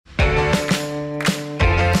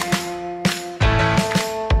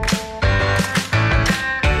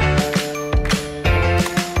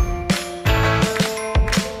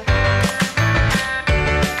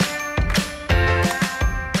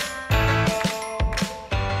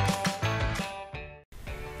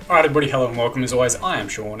Alright everybody, hello and welcome. As always, I am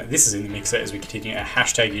Sean. This is In The Mixer as we continue our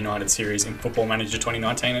Hashtag United series in Football Manager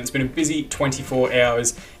 2019, and it's been a busy 24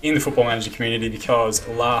 hours in the Football Manager community because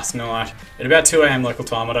last night at about 2 AM local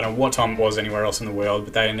time, I don't know what time it was anywhere else in the world,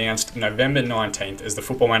 but they announced November 19th as the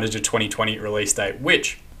Football Manager 2020 release date,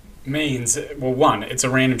 which means, well, one, it's a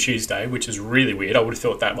random Tuesday, which is really weird. I would have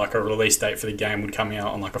thought that like a release date for the game would come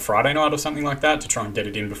out on like a Friday night or something like that to try and get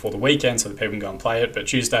it in before the weekend so that people can go and play it. But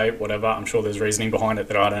Tuesday, whatever, I'm sure there's reasoning behind it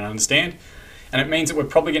that I don't understand. And it means that we're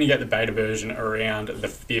probably going to get the beta version around the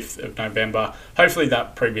 5th of November, hopefully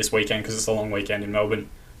that previous weekend because it's a long weekend in Melbourne.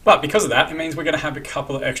 But because of that, it means we're going to have a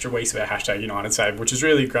couple of extra weeks of our Hashtag United save, which is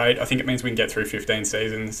really great. I think it means we can get through 15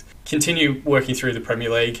 seasons, continue working through the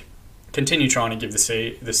Premier League, continue trying to give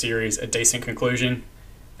the series a decent conclusion,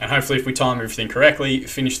 and hopefully if we time everything correctly,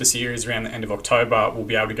 finish the series around the end of October, we'll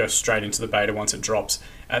be able to go straight into the beta once it drops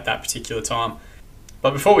at that particular time.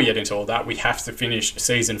 But before we get into all that, we have to finish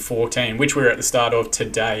Season 14, which we're at the start of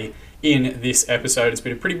today in this episode. It's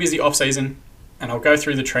been a pretty busy off-season, and I'll go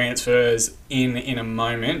through the transfers in a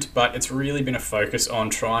moment, but it's really been a focus on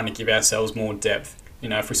trying to give ourselves more depth. You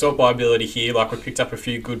know, if we sort by ability here, like we picked up a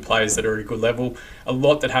few good players that are at a good level, a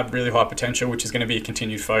lot that have really high potential, which is going to be a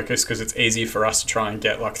continued focus because it's easy for us to try and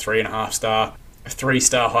get like 3.5 star,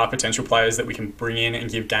 3-star high potential players that we can bring in and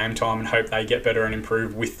give game time and hope they get better and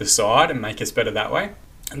improve with the side and make us better that way,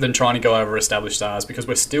 than trying to go over established stars, because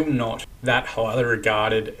we're still not that highly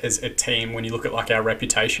regarded as a team when you look at like our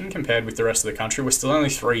reputation compared with the rest of the country. We're still only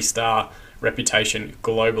 3-star reputation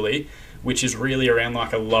globally, which is really around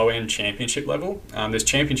like a low-end championship level. There's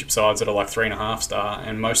championship sides that are like 3.5 star,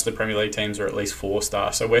 and most of the Premier League teams are at least 4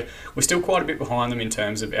 star. So we're still quite a bit behind them in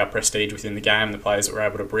terms of our prestige within the game and the players that we're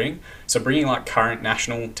able to bring. So bringing like current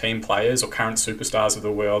national team players or current superstars of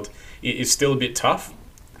the world is still a bit tough.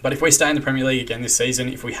 But if we stay in the Premier League again this season,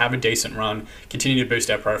 if we have a decent run, continue to boost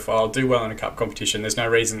our profile, do well in a cup competition, there's no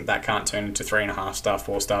reason that can't turn into 3.5 star,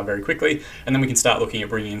 4 star very quickly, and then we can start looking at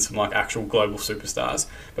bringing in some like actual global superstars.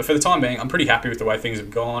 But for the time being, I'm pretty happy with the way things have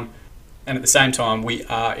gone. And at the same time, we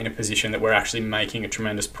are in a position that we're actually making a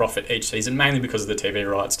tremendous profit each season, mainly because of the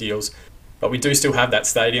TV rights deals. But we do still have that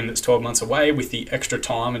stadium that's 12 months away with the extra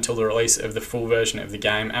time until the release of the full version of the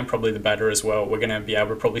game and probably the beta as well. We're going to be able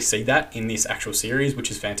to probably see that in this actual series, which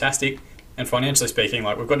is fantastic. And financially speaking,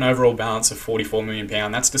 like we've got an overall balance of £44 million.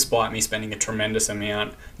 That's despite me spending a tremendous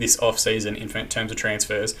amount this off-season in terms of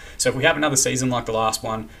transfers. So if we have another season like the last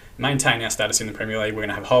one, maintain our status in the Premier League, we're going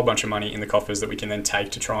to have a whole bunch of money in the coffers that we can then take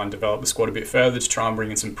to try and develop the squad a bit further, to try and bring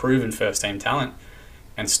in some proven first-team talent,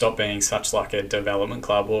 and stop being such like a development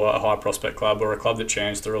club or a high prospect club or a club that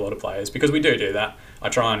churns through a lot of players, because we do that. I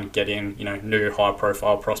try and get in, new high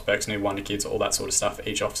profile prospects, new wonder kids, all that sort of stuff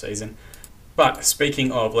each off season. But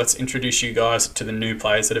speaking of, let's introduce you guys to the new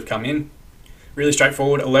players that have come in. Really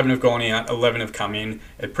straightforward, 11 have gone out, 11 have come in.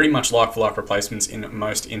 They're pretty much like-for-like replacements in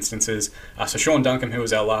most instances. So Sean Duncan, who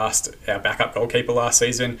was our backup goalkeeper last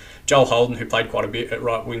season, Joel Holden, who played quite a bit at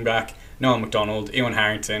right wing-back, Noah McDonald, Ewan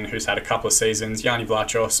Harrington, who's had a couple of seasons, Yanni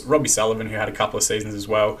Vlachos, Robbie Sullivan, who had a couple of seasons as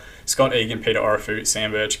well, Scott Egan, Peter Orifu,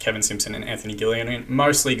 Sam Birch, Kevin Simpson, and Anthony Gillian.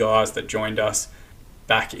 Mostly guys that joined us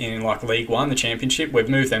back in like League One, the Championship. We've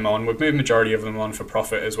moved them on. We've moved majority of them on for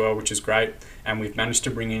profit as well, which is great. And we've managed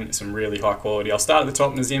to bring in some really high quality. I'll start at the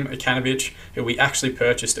top. Nazim Akanovic, who we actually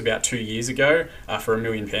purchased about 2 years ago for £1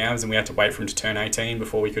 million, and we had to wait for him to turn 18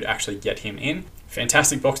 before we could actually get him in.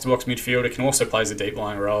 Fantastic box-to-box midfielder, can also play as a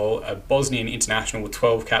deep-lying role. A Bosnian international with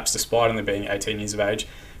 12 caps despite only being 18 years of age.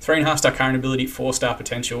 3.5 star current ability, 4 star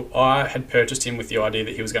potential. I had purchased him with the idea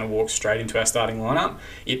that he was going to walk straight into our starting lineup.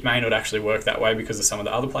 It may not actually work that way because of some of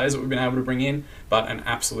the other players that we've been able to bring in, but an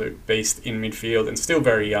absolute beast in midfield and still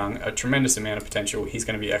very young, a tremendous amount of potential. He's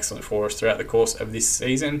going to be excellent for us throughout the course of this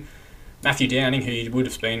season. Matthew Downing, who you would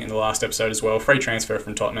have been in the last episode as well, free transfer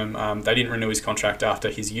from Tottenham. They didn't renew his contract after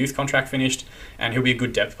his youth contract finished, and he'll be a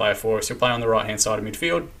good depth player for us. He'll play on the right-hand side of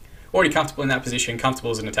midfield. Already comfortable in that position,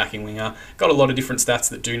 comfortable as an attacking winger. Got a lot of different stats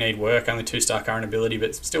that do need work, only 2-star current ability,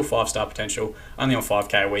 but still 5-star potential, only on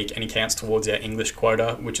 5k a week, and he counts towards our English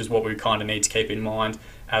quota, which is what we kind of need to keep in mind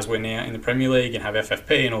as we're now in the Premier League and have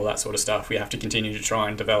FFP and all that sort of stuff. We have to continue to try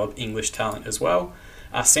and develop English talent as well.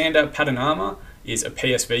 Sander Padanama is a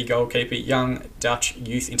PSV goalkeeper, young Dutch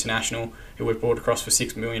youth international who we've brought across for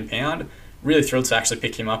 £6 million. Really thrilled to actually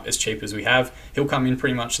pick him up as cheap as we have. He'll come in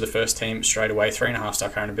pretty much to the first team straight away. 3.5 star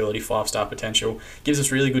current ability, 5-star potential. Gives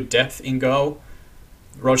us really good depth in goal.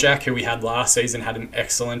 Rojak, who we had last season, had an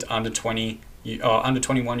excellent under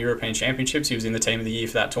 21 European Championships. He was in the team of the year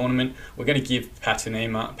for that tournament. We're going to give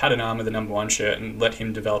Padanama the number 1 shirt and let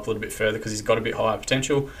him develop a little bit further because he's got a bit higher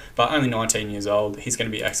potential, but only 19 years old. He's going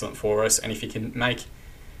to be excellent for us, and if he can make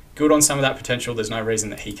Good on some of that potential. There's no reason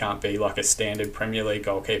that he can't be like a standard Premier League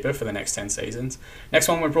goalkeeper for the next 10 seasons. Next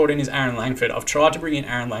one we've brought in is Aaron Langford. I've tried to bring in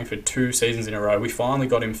Aaron Langford 2 seasons in a row. We finally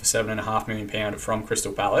got him for £7.5 million from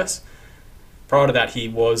Crystal Palace. Prior to that, he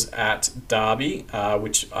was at Derby,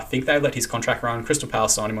 which I think they let his contract run. Crystal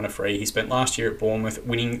Palace signed him on a free. He spent last year at Bournemouth,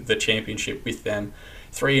 winning the championship with them.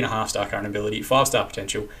 3.5-star current ability, 5-star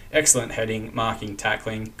potential, excellent heading, marking,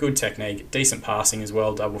 tackling, good technique, decent passing as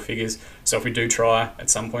well, double figures. So if we do try at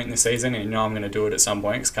some point in the season, and you know I'm going to do it at some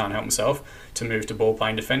point because can't help myself, to move to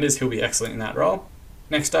ball-playing defenders, he'll be excellent in that role.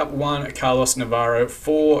 Next up, Carlos Navarro,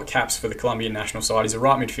 4 caps for the Colombian national side. He's a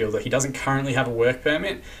right midfielder. He doesn't currently have a work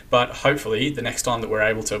permit, but hopefully the next time that we're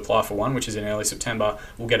able to apply for one, which is in early September,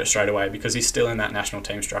 we'll get it straight away because he's still in that national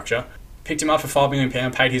team structure. Picked him up for £5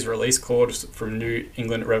 million, paid his release clause from New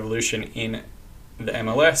England Revolution in the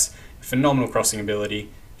MLS. Phenomenal crossing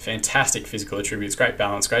ability, fantastic physical attributes, great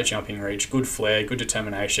balance, great jumping reach, good flair, good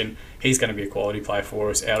determination. He's going to be a quality player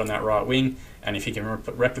for us out on that right wing, and if he can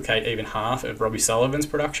replicate even half of Robbie Sullivan's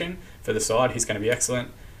production for the side, he's going to be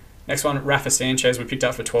excellent. Next one, Rafa Sanchez, we picked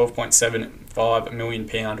up for £12.75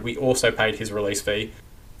 million. We also paid his release fee.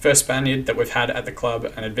 First Spaniard that we've had at the club,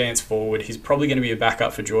 an advanced forward. He's probably going to be a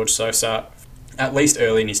backup for George Sosa, at least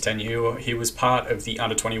early in his tenure. He was part of the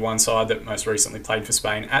under-21 side that most recently played for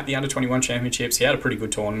Spain at the under-21 championships. He had a pretty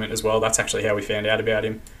good tournament as well. That's actually how we found out about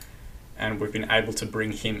him. And we've been able to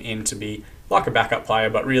bring him in to be like a backup player,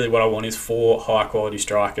 but really what I want is 4 high-quality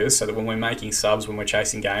strikers so that when we're making subs, when we're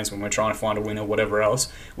chasing games, when we're trying to find a winner, whatever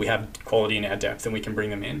else, we have quality in our depth and we can bring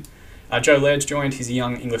them in. Joe Ledge joined. He's a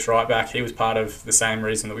young English right-back. He was part of the same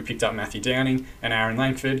reason that we picked up Matthew Downing and Aaron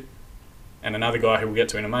Langford. And another guy who we'll get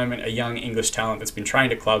to in a moment, a young English talent that's been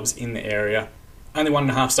trained at clubs in the area. Only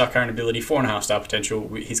 1.5-star current ability, 4.5-star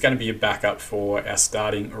potential. He's going to be a backup for our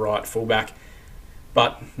starting right fullback.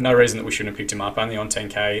 But no reason that we shouldn't have picked him up. Only on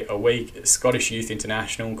 10k a week. Scottish youth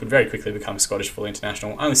international. Could very quickly become a Scottish full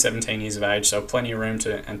international. Only 17 years of age, so plenty of room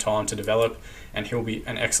and time to develop. And he'll be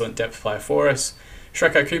an excellent depth player for us.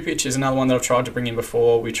 Sreko Kupic is another one that I've tried to bring in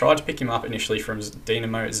before. We tried to pick him up initially from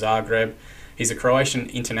Dinamo Zagreb. He's a Croatian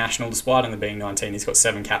international, despite only being 19. He's got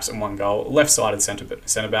 7 caps and 1 goal. Left-sided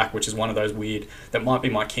centre-back, which is one of those weird, that might be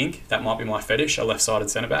my kink, that might be my fetish, a left-sided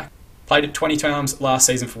centre-back. Played it 20 times last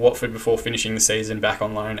season for Watford before finishing the season back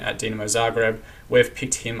on loan at Dinamo Zagreb. We've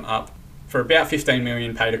picked him up for about $15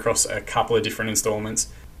 million, paid across a couple of different instalments.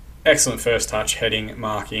 Excellent first touch, heading,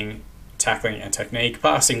 marking, tackling and technique.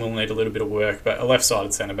 Passing will need a little bit of work, but a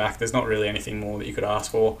left-sided centre-back, there's not really anything more that you could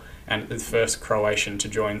ask for. And the first Croatian to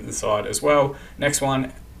join the side as well. Next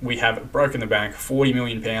one, we have broken the bank, £40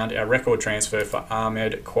 million, our record transfer for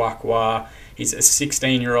Ahmed Kwakwa. He's a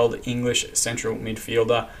 16-year-old English central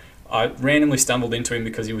midfielder. I randomly stumbled into him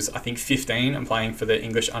because he was, I think, 15 and playing for the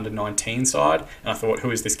English under-19 side. And I thought,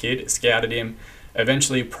 who is this kid? Scouted him.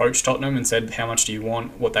 Eventually approached Tottenham and said, how much do you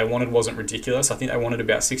want? What they wanted wasn't ridiculous. I think they wanted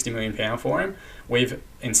about £60 million for him. We've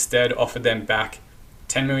instead offered them back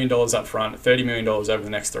 $10 million up front, $30 million over the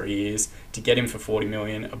next 3 years to get him for $40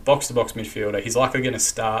 million, a box-to-box midfielder. He's likely going to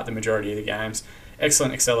start the majority of the games.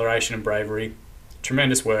 Excellent acceleration and bravery,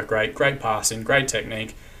 tremendous work rate, great passing, great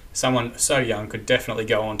technique. Someone so young could definitely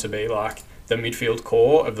go on to be like the midfield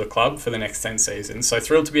core of the club for the next 10 seasons. So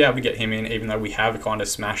thrilled to be able to get him in, even though we have kind of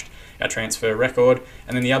smashed our transfer record.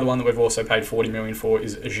 And then the other one that we've also paid $40 million for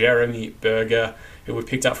is Jeremy Berger, who we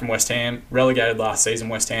picked up from West Ham, relegated last season.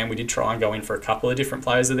 West Ham, we did try and go in for a couple of different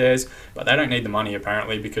players of theirs, but they don't need the money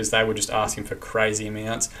apparently because they were just asking for crazy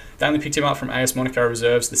amounts. They only picked him up from AS Monaco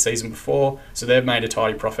reserves the season before, so they've made a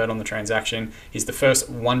tidy profit on the transaction. He's the first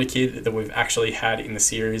wonder kid that we've actually had in the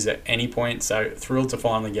series at any point, so thrilled to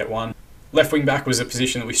finally get one. Left wing back was a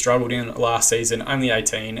position that we struggled in last season, only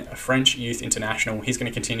 18, a French youth international. He's going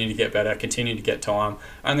to continue to get better, continue to get time.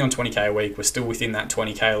 Only on 20k a week, we're still within that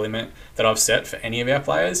 20k limit that I've set for any of our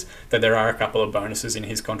players, though there are a couple of bonuses in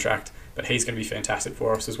his contract, but he's going to be fantastic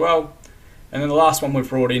for us as well. And then the last one we've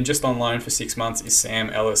brought in just on loan for 6 months is Sam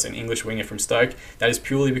Ellis, an English winger from Stoke. That is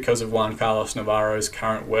purely because of Carlos Navarro's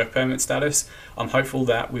current work permit status. I'm hopeful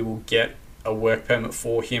that we will get a work permit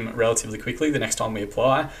for him relatively quickly the next time we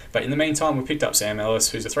apply. But in the meantime, we picked up Sam Ellis,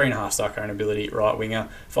 who's a 3.5-star current ability right winger,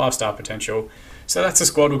 5-star potential. So that's the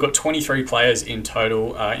squad. We've got 23 players in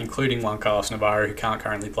total, including Carlos Navarro, who can't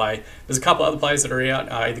currently play. There's a couple other players that are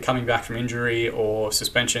out, either coming back from injury or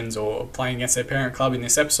suspensions or playing against their parent club in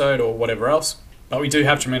this episode or whatever else. But we do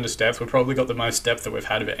have tremendous depth. We've probably got the most depth that we've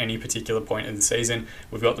had at any particular point in the season.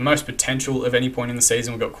 We've got the most potential of any point in the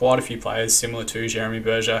season. We've got quite a few players similar to Jeremy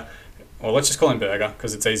Berger, or let's just call him Berger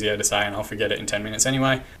because it's easier to say and I'll forget it in 10 minutes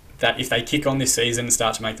anyway, that if they kick on this season and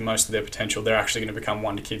start to make the most of their potential, they're actually going to become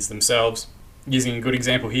wonder kids themselves. Using a good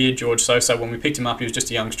example here, George Sosa, when we picked him up, he was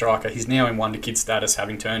just a young striker. He's now in wonder kid status,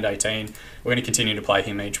 having turned 18. We're going to continue to play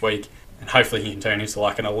him each week, and hopefully he can turn into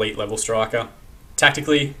like an elite level striker.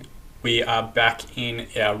 Tactically, we are back in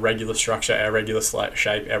our regular structure, our regular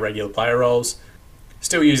shape, our regular player roles.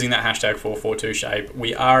 Still using that hashtag 442 shape.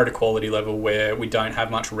 We are at a quality level where we don't have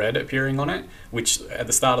much red appearing on it, which at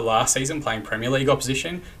the start of last season, playing Premier League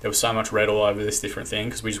opposition, there was so much red all over this different thing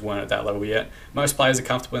because we just weren't at that level yet. Most players are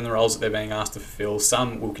comfortable in the roles that they're being asked to fulfill.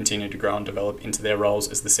 Some will continue to grow and develop into their roles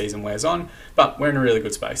as the season wears on, but we're in a really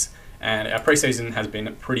good space. And our preseason has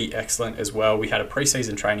been pretty excellent as well. We had a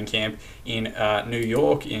preseason training camp in New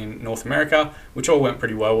York, in North America, which all went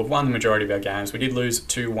pretty well. We've won the majority of our games. We did lose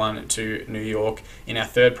 2-1 to New York in our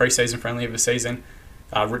third preseason friendly of the season.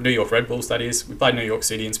 New York Red Bulls, that is. We played New York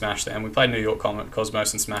City and smashed them. We played New York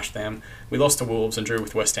Cosmos and smashed them. We lost to Wolves and drew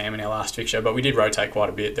with West Ham in our last fixture, but we did rotate quite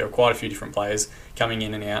a bit. There were quite a few different players coming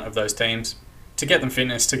in and out of those teams to get them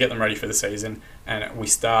fitness, to get them ready for the season. And we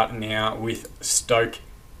start now with Stoke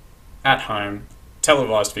at home,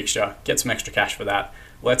 televised fixture, get some extra cash for that.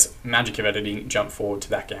 Let's, magic of editing, jump forward to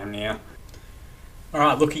that game now.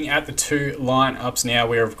 Alright, looking at the two lineups now,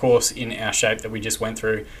 we're of course in our shape that we just went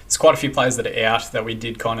through. There's quite a few players that are out that we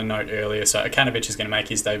did kind of note earlier. So Akanovic is going to make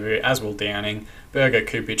his debut, as will Downing. Berger,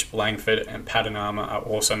 Kupic, Langford and Padanama are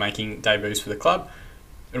also making debuts for the club.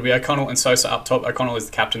 It'll be O'Connell and Sosa up top. O'Connell is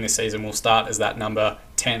the captain this season, will start as that number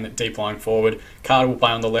 10 deep lying forward. Carter will play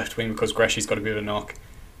on the left wing because Greshy's got a bit of a knock.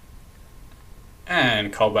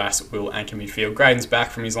 And Colbass will anchor midfield. Graydon's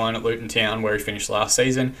back from his line at Luton Town where he finished last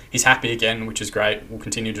season. He's happy again, which is great. We'll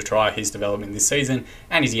continue to try his development this season.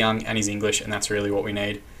 And he's young and he's English, and that's really what we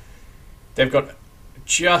need. They've got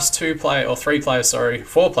just four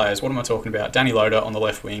players. What am I talking about? Danny Loader on the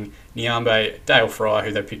left wing, Nyambe, Dale Fry,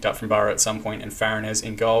 who they picked up from Borough at some point, and Farinez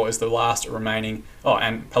in goal as the last remaining. Oh,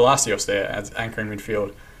 and Palacios there as anchor in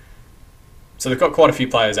midfield. So they've got quite a few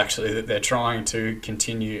players actually that they're trying to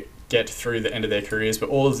continue get through the end of their careers, but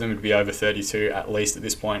all of them would be over 32 at least at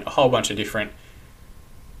this point. A whole bunch of different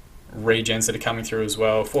regens that are coming through as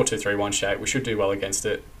well. 4-2-3-1 shape. We should do well against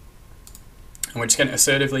it. And we're just going to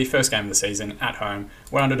assertively, first game of the season, at home.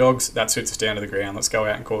 We're underdogs. That suits us down to the ground. Let's go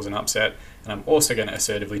out and cause an upset. And I'm also going to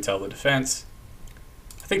assertively tell the defence,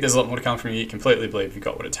 I think there's a lot more to come from you. Completely believe you've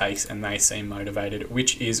got what it takes, and they seem motivated,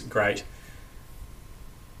 which is great.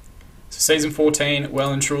 So season 14,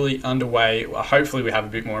 well and truly underway. Hopefully we have a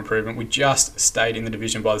bit more improvement. We just stayed in the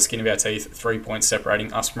division by the skin of our teeth, 3 points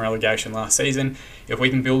separating us from relegation last season. If we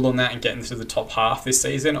can build on that and get into the top half this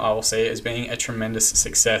season, I will see it as being a tremendous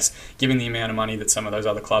success, given the amount of money that some of those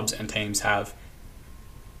other clubs and teams have.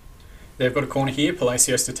 They've got a corner here,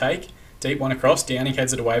 Palacios to take. Deep one across, Downing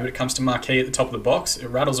heads it away, but it comes to Marquis at the top of the box. It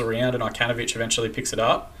rattles around and Ikanovic eventually picks it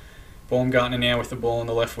up. Baumgartner now with the ball on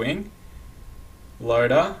the left wing.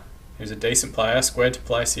 Loader, who's a decent player, squared to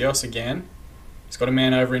Palacios again. He's got a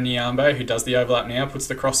man over in Nyambe who does the overlap now, puts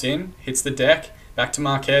the cross in, hits the deck, back to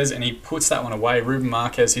Marquez, and he puts that one away. Ruben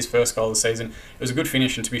Marquez, his first goal of the season. It was a good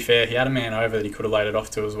finish, and to be fair, he had a man over that he could have laid it off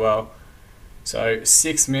to as well. So,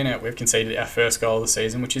 6th minute, we've conceded our first goal of the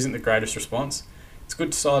season, which isn't the greatest response. It's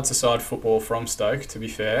good side-to-side football from Stoke, to be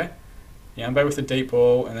fair. Nyambe with the deep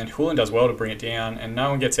ball, and then Hullin does well to bring it down, and no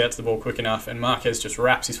one gets out to the ball quick enough, and Marquez just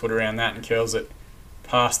wraps his foot around that and curls it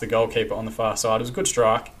past the goalkeeper on the far side. It was a good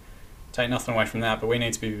strike. Take nothing away from that, but we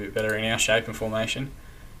need to be a bit better in our shape and formation.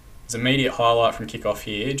 There's an immediate highlight from kick-off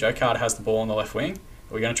here. Joe Carter has the ball on the left wing.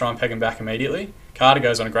 We're going to try and peg him back immediately. Carter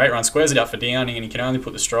goes on a great run, squares it up for Downing, and he can only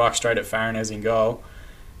put the strike straight at Farinez in goal.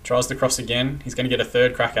 Tries to cross again. He's going to get a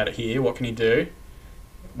third crack at it here. What can he do?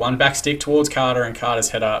 One back stick towards Carter, and Carter's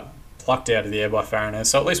header plucked out of the air by Farinez.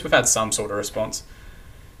 So at least we've had some sort of response.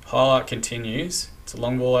 Highlight continues. It's a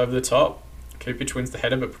long ball over the top. Kupic wins the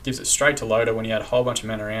header, but gives it straight to Loader when he had a whole bunch of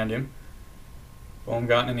men around him.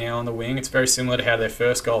 Baumgartner now on the wing. It's very similar to how their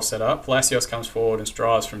first goal set up. Palacios comes forward and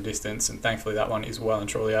drives from distance, and thankfully that one is well and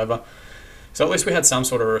truly over. So at least we had some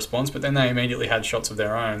sort of response, but then they immediately had shots of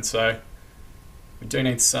their own, so we do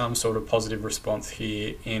need some sort of positive response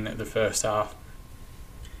here in the first half.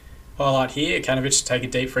 Highlight here, Akanovic to take a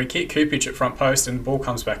deep free kick. Kupic at front post, and the ball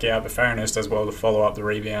comes back out, but Farinez does well to follow up the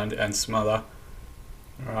rebound and smother.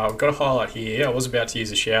 Alright, we've got a highlight here. I was about to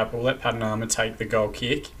use a shout, but we'll let Padanama take the goal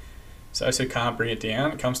kick. Sosa can't bring it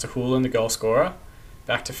down. It comes to Hullin, the goal scorer.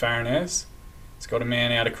 Back to Farinez. He's got a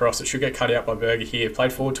man out across. It should get cut out by Berger here.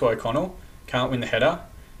 Played forward to O'Connell. Can't win the header.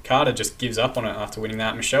 Carter just gives up on it after winning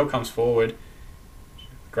that. Michelle comes forward.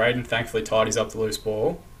 Graydon thankfully tidies up the loose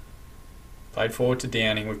ball. Played forward to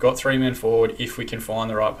Downing. We've got 3 men forward if we can find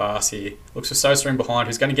the right pass here. Looks for Sosa in behind,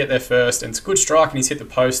 who's going to get there first, and it's a good strike, and he's hit the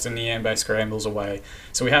post, and Nyambe scrambles away.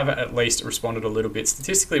 So we have at least responded a little bit.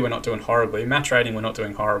 Statistically, we're not doing horribly. Match rating, we're not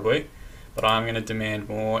doing horribly, but I'm going to demand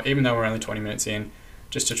more, even though we're only 20 minutes in,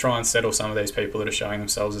 just to try and settle some of these people that are showing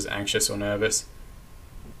themselves as anxious or nervous.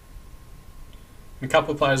 A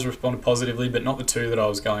couple of players responded positively, but not the 2 that I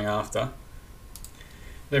was going after.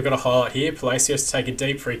 They've got a highlight here. Palacios to take a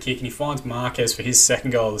deep free kick, and he finds Marquez for his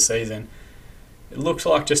 2nd goal of the season. It looks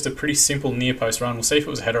like just a pretty simple near post run. We'll see if it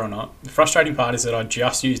was a header or not. The frustrating part is that I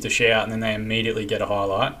just used a shout and then they immediately get a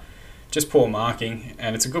highlight. Just poor marking,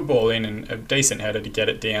 and it's a good ball in and a decent header to get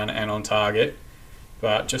it down and on target.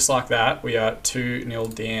 But just like that, we are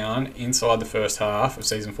 2-0 down inside the first half of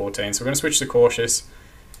Season 14. So we're going to switch to cautious,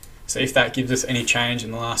 see if that gives us any change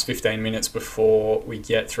in the last 15 minutes before we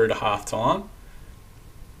get through to half time.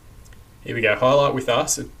 Here we go, highlight with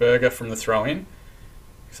us, it's Berger from the throw-in.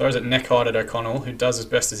 Throws it neck height at O'Connell, who does as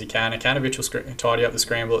best as he can. Akanovic will tidy up the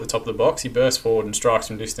scramble at the top of the box. He bursts forward and strikes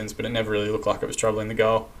from distance, but it never really looked like it was troubling the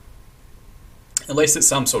goal. At least it's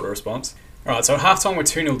some sort of response. Alright, so at half-time we're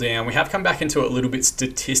 2-0 down. We have come back into it a little bit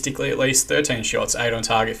statistically at least. 13 shots, 8 on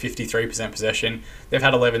target, 53% possession. They've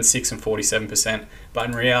had 11, 6 and 47%. But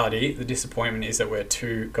in reality, the disappointment is that we're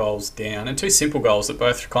 2 goals down. And 2 simple goals that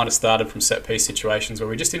both kind of started from set-piece situations where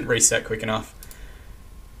we just didn't reset quick enough.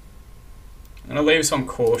 I'm going to leave us on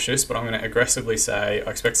cautious, but I'm going to aggressively say I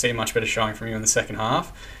expect to see a much better showing from you in the second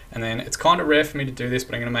half. And then it's kind of rare for me to do this,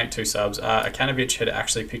 but I'm going to make 2 subs. Akanovic had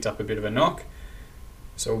actually picked up a bit of a knock.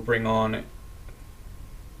 So we'll bring on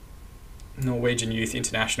Norwegian Youth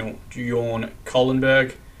International Bjorn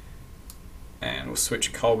Kollenberg, and we'll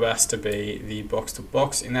switch Kolbas to be the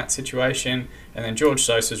box-to-box in that situation. And then George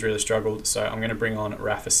Sosa's really struggled, so I'm going to bring on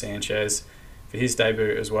Rafa Sanchez for his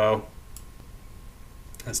debut as well.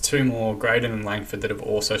 There's 2 more, Graydon and Langford, that have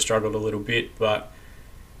also struggled a little bit, but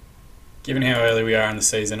given how early we are in the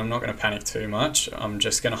season, I'm not going to panic too much. I'm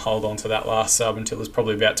just going to hold on to that last sub until there's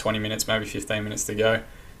probably about 20 minutes, maybe 15 minutes to go,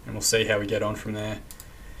 and we'll see how we get on from there.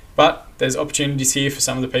 But there's opportunities here for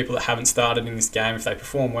some of the people that haven't started in this game. If they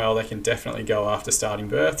perform well, they can definitely go after starting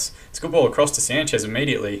berths. It's a good ball across to Sanchez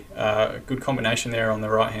immediately. A good combination there on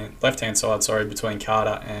the left-hand side, between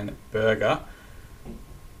Carter and Berger.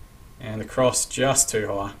 And the cross just too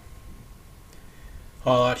high.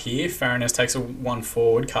 Highlight here, Farines takes a 1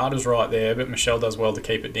 forward. Carter's right there, but Michelle does well to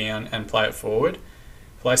keep it down and play it forward.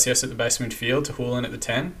 Palacios at the base of midfield to Houlihan at the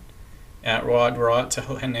 10. Out right to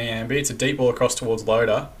Nyambe. It's a deep ball across towards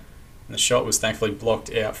Loader. And the shot was thankfully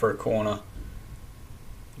blocked out for a corner.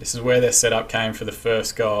 This is where their setup came for the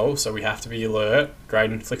first goal, so we have to be alert.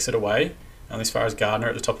 Graydon flicks it away, only as far as Gardner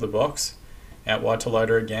at the top of the box. Out wide to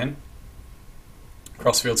Loader again.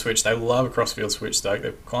 Crossfield switch. They love a crossfield switch, Stoke.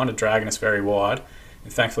 They're kind of dragging us very wide.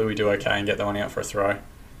 And thankfully we do okay and get that one out for a throw.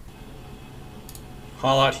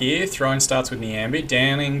 Highlight here, throw-in starts with Nyambe.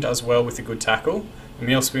 Downing does well with a good tackle.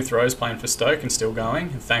 Emile Smith-Rowe's playing for Stoke and still going.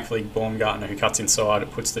 And thankfully Baumgartner, who cuts inside,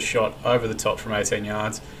 puts the shot over the top from 18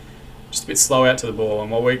 yards. Just a bit slow out to the ball. And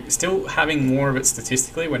while we're still having more of it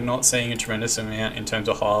statistically, we're not seeing a tremendous amount in terms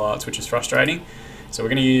of highlights, which is frustrating. So we're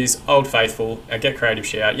going to use Old Faithful, a Get Creative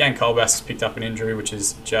shout. Jan Kolbas has picked up an injury, which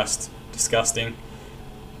is just disgusting.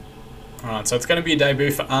 Alright, so it's going to be a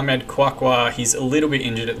debut for Ahmed Kwakwa. He's a little bit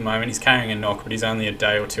injured at the moment. He's carrying a knock, but he's only a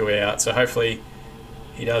day or 2 out. So hopefully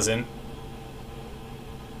he doesn't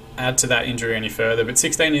add to that injury any further. But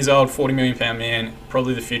 16 years old, £40 million man,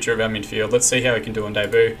 probably the future of our midfield. Let's see how he can do on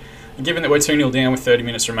debut. And given that we're 2-0 down with 30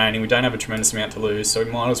 minutes remaining, we don't have a tremendous amount to lose, so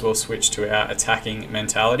we might as well switch to our attacking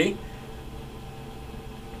mentality.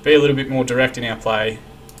 Be a little bit more direct in our play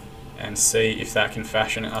and see if that can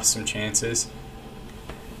fashion us some chances.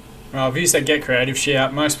 Right, I've used that Get Creative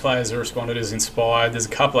shout. Most players have responded as inspired. There's a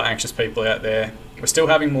couple of anxious people out there. We're still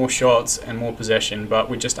having more shots and more possession, but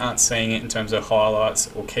we just aren't seeing it in terms of highlights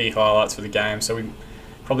or key highlights for the game, so we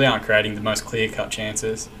probably aren't creating the most clear-cut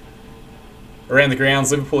chances. Around the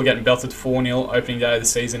grounds, Liverpool are getting belted 4-0 opening day of the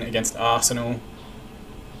season against Arsenal.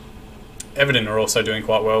 Everton are also doing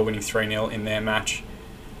quite well, winning 3-0 in their match.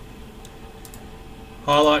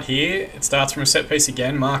 Highlight here, it starts from a set piece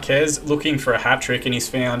again. Marquez looking for a hat-trick and he's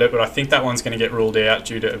found it, but I think that one's going to get ruled out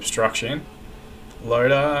due to obstruction.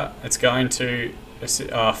 Loader, it's going to...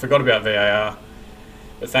 I forgot about VAR,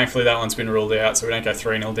 but thankfully that one's been ruled out so we don't go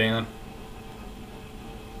 3-0 down.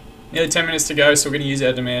 Nearly 10 minutes to go, so we're going to use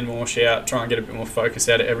our demand more shout, try and get a bit more focus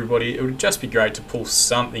out of everybody. It would just be great to pull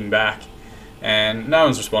something back, and no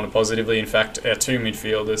one's responded positively. In fact, our 2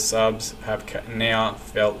 midfielders, subs, have now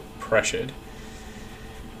felt pressured.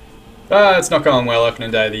 But it's not going well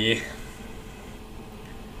opening day of the year.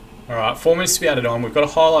 Alright, 4 minutes to be added on. We've got a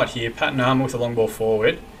highlight here. Pat Narma with a long ball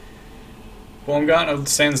forward. Baumgartner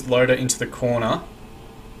sends Loader into the corner.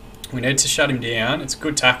 We need to shut him down. It's a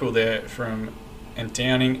good tackle there from... And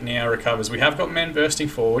Downing now recovers. We have got men bursting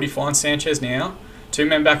forward. He finds Sanchez now. 2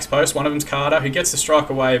 men back post. One of them's Carter, who gets the strike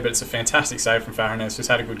away, but it's a fantastic save from Farines, who's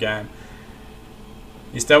had a good game.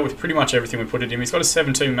 He's dealt with pretty much everything we put at him. He's got a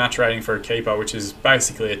 7-2 match rating for a keeper, which is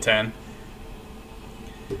basically a 10.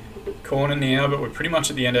 Corner now, but we're pretty much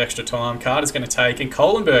at the end of extra time. Carter's going to take, and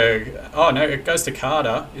Kohlenberg... Oh, no, it goes to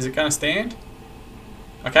Carter. Is it going to stand?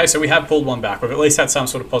 Okay, so we have pulled one back. We've at least had some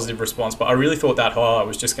sort of positive response, but I really thought that highlight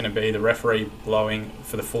was just going to be the referee blowing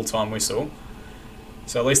for the full-time whistle.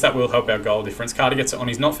 So at least that will help our goal difference. Carter gets it on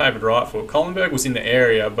his not favoured right foot. Kohlenberg was in the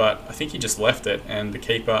area, but I think he just left it, and the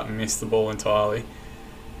keeper missed the ball entirely.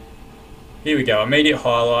 Here we go, immediate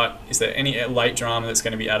highlight. Is there any late drama that's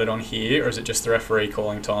going to be added on here, or is it just the referee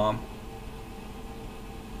calling time?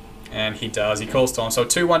 And he does, he calls time. So a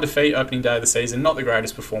 2-1 defeat opening day of the season, not the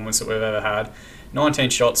greatest performance that we've ever had. 19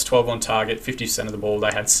 shots, 12 on target, 50% of the ball.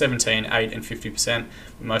 They had 17, 8 and 50%.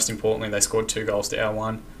 But most importantly, they scored 2 goals to our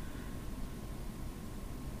 1.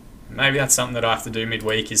 Maybe that's something that I have to do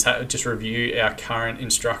midweek, is just review our current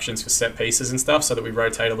instructions for set pieces and stuff so that we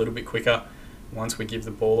rotate a little bit quicker once we give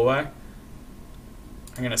the ball away.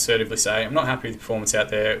 I'm going to assertively say I'm not happy with the performance out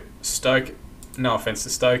there. Stoke, no offence to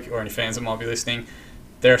Stoke or any fans that might be listening,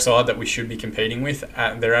 they're a side that we should be competing with.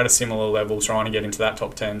 They're at a similar level trying to get into that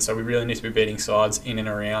top 10, so we really need to be beating sides in and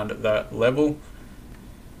around that level.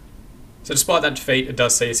 So despite that defeat, it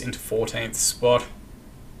does see us into 14th spot.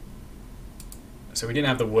 So we didn't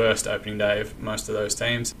have the worst opening day of most of those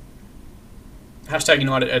teams. Hashtag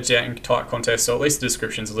United edged out in tight contest, so at least the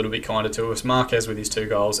description's a little bit kinder to us. Marquez with his 2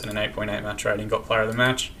 goals and an 8.8 match rating got player of the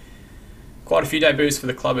match. Quite a few debuts for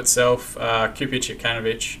the club itself. Kupic,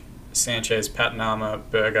 Jokanovic, Sanchez, Pat Narma,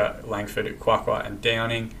 Berger, Langford, Kwakwa and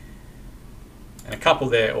Downing. And a couple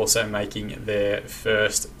there also making their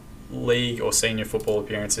first league or senior football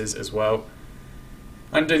appearances as well.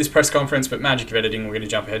 I'm going to do this press conference, but magic of editing, we're going to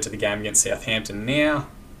jump ahead to the game against Southampton now.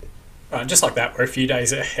 Just like that, we're a few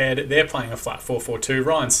days ahead. They're playing a flat 4-4-2.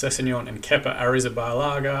 Ryan Sessegnon and Kepa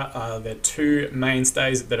Arrizabalaga are their 2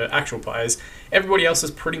 mainstays that are actual players. Everybody else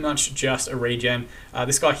is pretty much just a regen.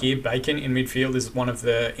 This guy here, Bacon, in midfield is one of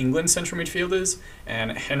the England central midfielders,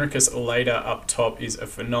 and Henricus Lader up top is a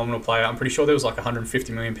phenomenal player. I'm pretty sure there was like a £150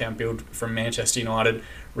 million build from Manchester United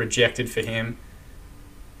rejected for him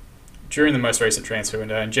during the most recent transfer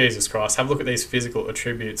window, and Jesus Christ, have a look at these physical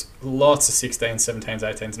attributes. Lots of 16s, 17s,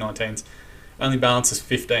 18s, 19s. Only balance is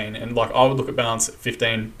 15, and like I would look at balance at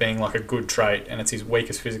 15 being like a good trait, and it's his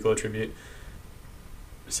weakest physical attribute.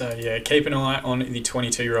 So yeah, keep an eye on the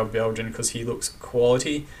 22-year-old Belgian because he looks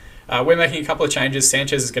quality. We're making a couple of changes.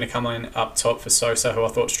 Sanchez is going to come in up top for Sosa, who I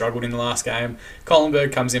thought struggled in the last game.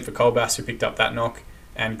 Kohlenberg comes in for Colbass, who picked up that knock.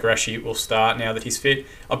 And Greshey will start now that he's fit.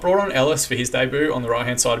 I brought on Ellis for his debut on the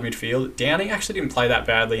right-hand side of midfield. Downing actually didn't play that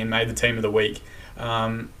badly and made the team of the week.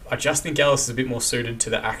 I just think Ellis is a bit more suited to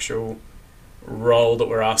the actual role that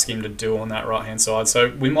we're asking him to do on that right-hand side. So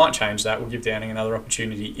we might change that. We'll give Downing another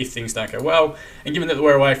opportunity if things don't go well. And given that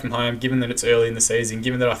we're away from home, given that it's early in the season,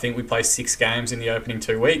 given that I think we play 6 games in the opening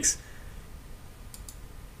 2 weeks.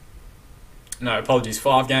 No, apologies,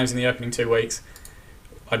 5 games in the opening 2 weeks.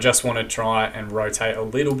 I just want to try and rotate a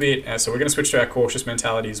little bit. So we're going to switch to our cautious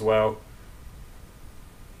mentality as well.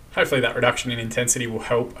 Hopefully that reduction in intensity will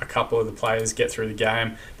help a couple of the players get through the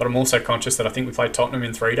game. But I'm also conscious that I think we played Tottenham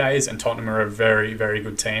in 3 days, and Tottenham are a very, very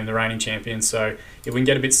good team, the reigning champions. So if we can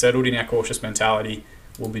get a bit settled in our cautious mentality,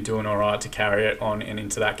 we'll be doing all right to carry it on and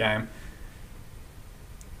into that game.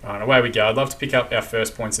 Alright, away we go. I'd love to pick up our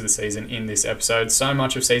first points of the season in this episode. So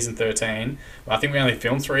much of Season 13, well, I think we only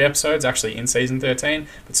filmed 3 episodes actually in Season 13,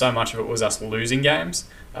 but so much of it was us losing games.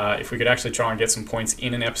 If we could actually try and get some points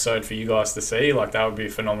in an episode for you guys to see, like that would be a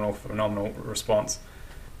phenomenal response.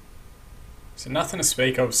 So nothing to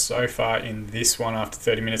speak of so far in this one after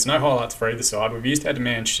 30 minutes. No highlights for either side. We've used our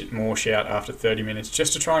demand more shout after 30 minutes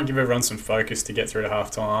just to try and give everyone some focus to get through to half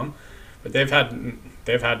time. But they've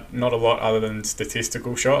had not a lot other than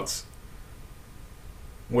statistical shots.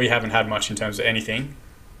 We haven't had much in terms of anything.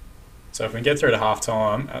 So if we can get through to half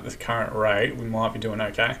time at the current rate, we might be doing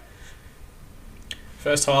okay.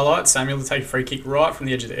 First highlight, Samuel to take a free kick right from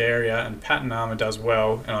the edge of the area, and Pat Narma does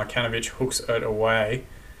well, and Jokanovic hooks it away.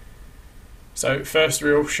 So first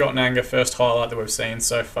real shot in anger, first highlight that we've seen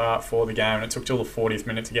so far for the game, and it took till the 40th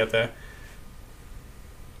minute to get there.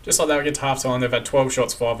 Just like that, we get to half-time. They've had 12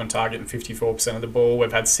 shots, 5 on target, and 54% of the ball.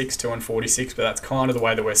 We've had 6, 2, and 46, but that's kind of the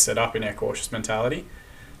way that we're set up in our cautious mentality.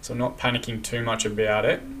 So I'm not panicking too much about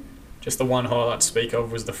it. Just the one highlight to speak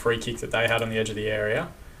of was the free kick that they had on the edge of the area.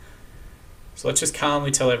 So let's just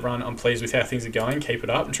calmly tell everyone I'm pleased with how things are going, keep it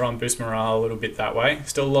up and try and boost morale a little bit that way.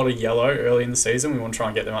 Still a lot of yellow early in the season, we want to try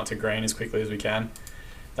and get them up to green as quickly as we can.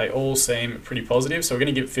 They all seem pretty positive, so we're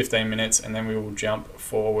going to give it 15 minutes and then we will jump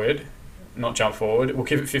forward. Not jump forward, we'll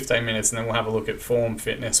give it 15 minutes and then we'll have a look at form,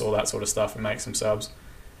 fitness, all that sort of stuff and make some subs.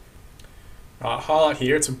 Right, highlight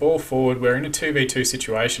here, it's a ball forward, we're in a 2v2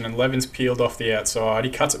 situation and Levin's peeled off the outside.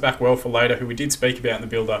 He cuts it back well for Later, who we did speak about in the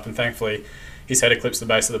build-up, and thankfully his header clips the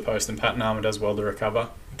base of the post and Patton Armour does well to recover.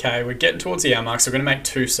 Okay, we're getting towards the hour mark, so we're going to make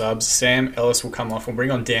 2 subs. Sam Ellis will come off, we'll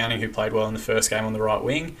bring on Downing, who played well in the first game on the right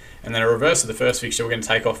wing, and then a reverse of the first fixture, we're going to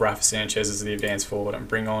take off Rafa Sanchez as the advance forward and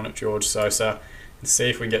bring on George Sosa and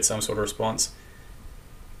see if we can get some sort of response.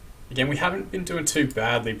 Again, we haven't been doing too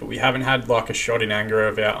badly, but we haven't had like a shot in anger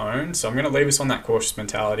of our own, so I'm going to leave us on that cautious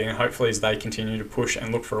mentality, and hopefully as they continue to push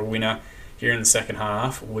and look for a winner here in the second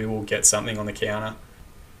half, we will get something on the counter.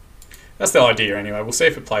 That's the idea anyway, we'll see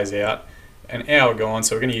if it plays out. An hour gone,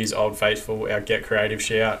 so we're going to use Old Faithful, our Get Creative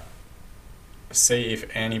shout, see if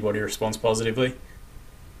anybody responds positively.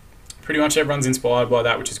 Pretty much everyone's inspired by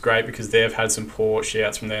that, which is great because they've had some poor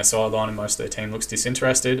shouts from their sideline and most of their team looks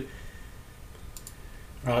disinterested.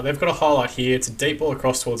 Right, they've got a highlight here. It's a deep ball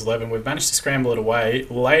across towards 11. We've managed to scramble it away.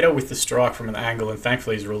 Later with the strike from an angle, and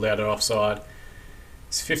thankfully he's ruled out at offside.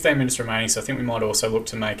 It's 15 minutes remaining, so I think we might also look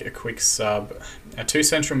to make a quick sub. Our 2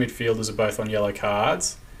 central midfielders are both on yellow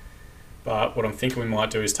cards, but what I'm thinking we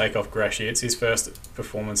might do is take off Greshey. It's his first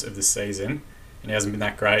performance of the season, and he hasn't been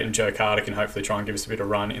that great, and Joe Carter can hopefully try and give us a bit of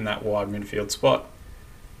run in that wide midfield spot.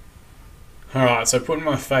 Alright, so putting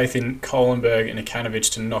my faith in Kohlenberg and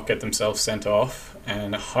Ikanovich to not get themselves sent off,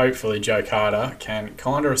 and hopefully Joe Carter can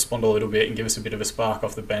kind of respond a little bit and give us a bit of a spark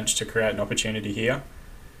off the bench to create an opportunity here.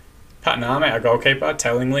 Patton Armour, our goalkeeper,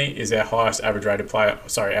 tellingly, is our highest rated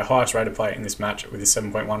player in this match with his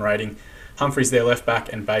 7.1 rating. Humphreys, their left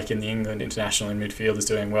back, and Bacon, the England international in midfield, is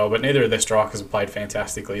doing well, but neither of their strikers have played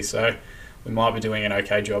fantastically, so we might be doing an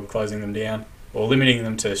okay job closing them down, or limiting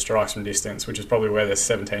them to strikes from distance, which is probably where their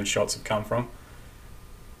 17 shots have come from.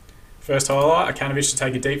 First highlight, Ikanovich to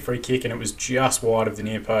take a deep free kick, and it was just wide of the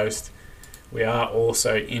near post. We are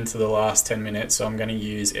also into the last 10 minutes, so I'm going to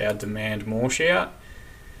use our demand more shout,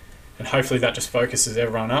 and hopefully that just focuses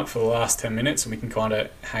everyone up for the last 10 minutes, and we can kind of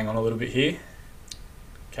hang on a little bit here.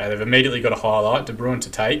 Okay, they've immediately got a highlight, De Bruyne to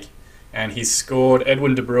take, and he's scored.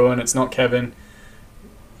 Edwin De Bruyne, it's not Kevin.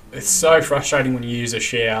 It's so frustrating when you use a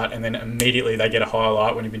shout and then immediately they get a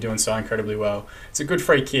highlight when you've been doing so incredibly well. It's a good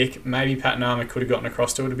free kick. Maybe Patton Armour could have gotten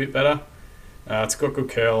across to it a bit better. It's got good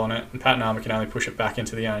curl on it, and Patton Armour can only push it back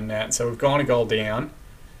into the own net. So we've gone a goal down,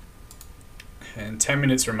 and 10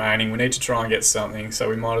 minutes remaining. We need to try and get something, so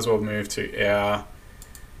we might as well move to our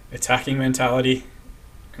attacking mentality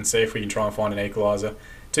and see if we can try and find an equaliser.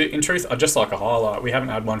 In truth, I'd just like a highlight. We haven't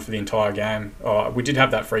had one for the entire game. We did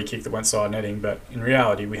have that free kick that went side netting, but in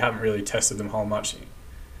reality, we haven't really tested them whole much.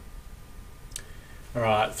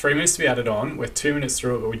 Alright, 3 minutes to be added on. We're 2 minutes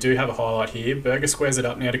through it, but we do have a highlight here. Berger squares it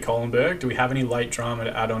up now to Kohlenberg. Do we have any late drama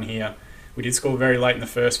to add on here? We did score very late in the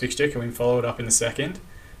first fixture. Can we follow it up in the second?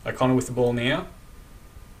 O'Connor with the ball now.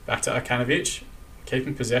 Back to Ikanovich.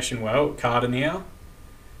 Keeping possession well. Carter now.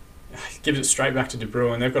 Gives it straight back to De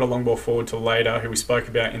Bruyne. They've got a long ball forward to Later, who we spoke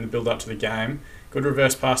about in the build-up to the game. Good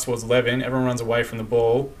reverse pass towards Levin. Everyone runs away from the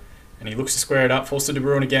ball, and he looks to square it up. Falls to De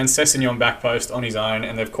Bruyne again. Sessegnon back post on his own,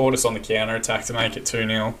 and they've caught us on the counter-attack to make it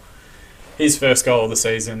 2-0. His first goal of the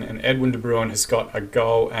season, and Edwin De Bruyne has got a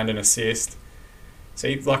goal and an assist.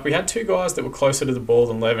 See, like we had 2 guys that were closer to the ball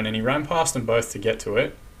than Levin, and he ran past them both to get to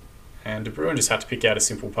it. And De Bruyne just had to pick out a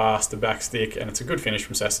simple pass to back stick, and it's a good finish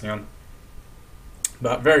from Sessegnon.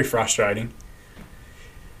 But very frustrating.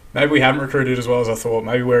 Maybe we haven't recruited as well as I thought.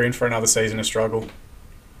 Maybe we're in for another season of struggle,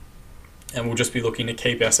 and we'll just be looking to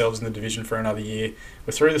keep ourselves in the division for another year.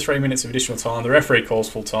 We're through the 3 minutes of additional time. The referee calls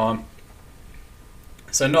full time.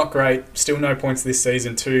 So not great. Still no points this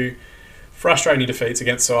season. 2 frustrating defeats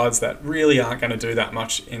against sides that really aren't going to do that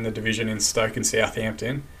much in the division in Stoke and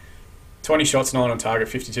Southampton. 20 shots, 9 on target,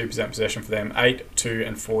 52% possession for them, 8, 2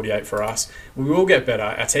 and 48 for us. We will get better.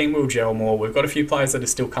 Our team will gel more. We've got a few players that are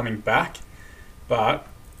still coming back, but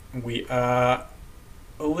we are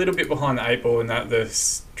a little bit behind the 8 ball in that the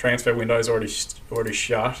transfer window is already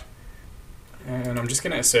shut. And I'm just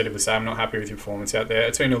going to assertively say I'm not happy with your performance out there.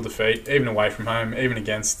 A 2-0 defeat, even away from home, even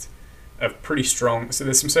against a pretty strong... So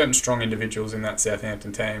there's some certain strong individuals in that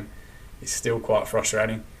Southampton team. It's still quite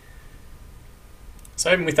frustrating.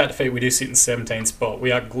 So even with that defeat, we do sit in 17th spot.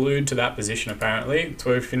 We are glued to that position, apparently. It's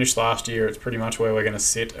where we finished last year. It's pretty much where we're going to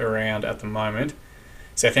sit around at the moment.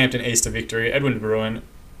 Southampton Easter victory. Edwin De Bruyne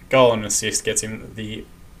Goal and assist gets him the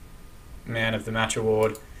Man of the Match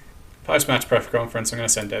award. Post-match press conference, I'm going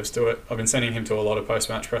to send Devs to it. I've been sending him to a lot of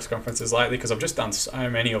post-match press conferences lately because I've just done so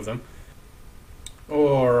many of them.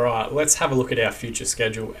 Alright, let's have a look at our future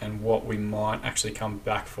schedule and what we might actually come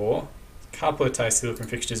back for. A couple of tasty looking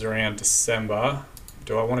fixtures around December.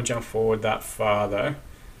 Do I want to jump forward that far though?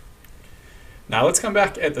 Now let's come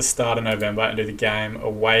back at the start of November and do the game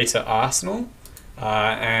away to Arsenal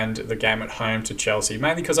and the game at home to Chelsea.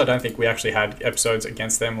 Mainly because I don't think we actually had episodes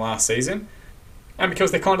against them last season. And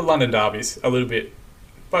because they're kind of London derbies, a little bit.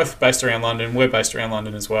 Both based around London, we're based around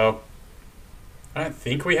London as well. I don't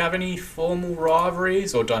think we have any formal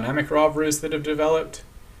rivalries or dynamic rivalries that have developed.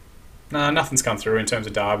 Nah, nothing's come through in terms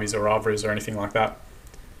of derbies or rivalries or anything like that.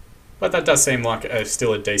 But that does seem like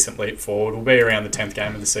still a decent leap forward. We'll be around the 10th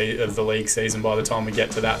game of the league season by the time we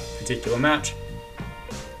get to that particular match.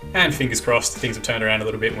 And fingers crossed, things have turned around a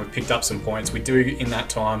little bit and we've picked up some points. We do, in that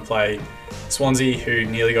time, play Swansea, who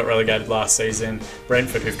nearly got relegated last season,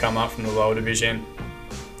 Brentford, who've come up from the lower division,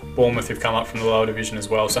 Bournemouth, who've come up from the lower division as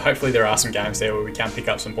well. So hopefully there are some games there where we can pick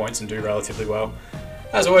up some points and do relatively well.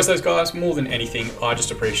 As always, those guys, more than anything, I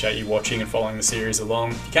just appreciate you watching and following the series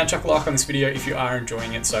along. You can chuck a like on this video if you are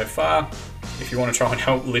enjoying it so far. If you want to try and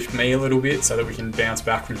help lift me a little bit so that we can bounce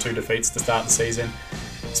back from 2 defeats to start the season.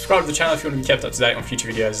 Subscribe to the channel if you want to be kept up to date on future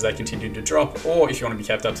videos as they continue to drop, or if you want to be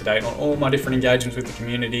kept up to date on all my different engagements with the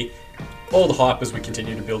community, all the hype as we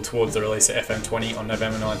continue to build towards the release of FM20 on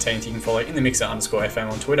November 19th. You can follow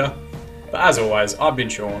InTheMixer_FM on Twitter. But as always, I've been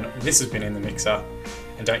Sean, this has been In The Mixer,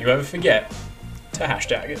 and don't you ever forget to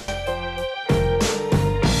hashtag it.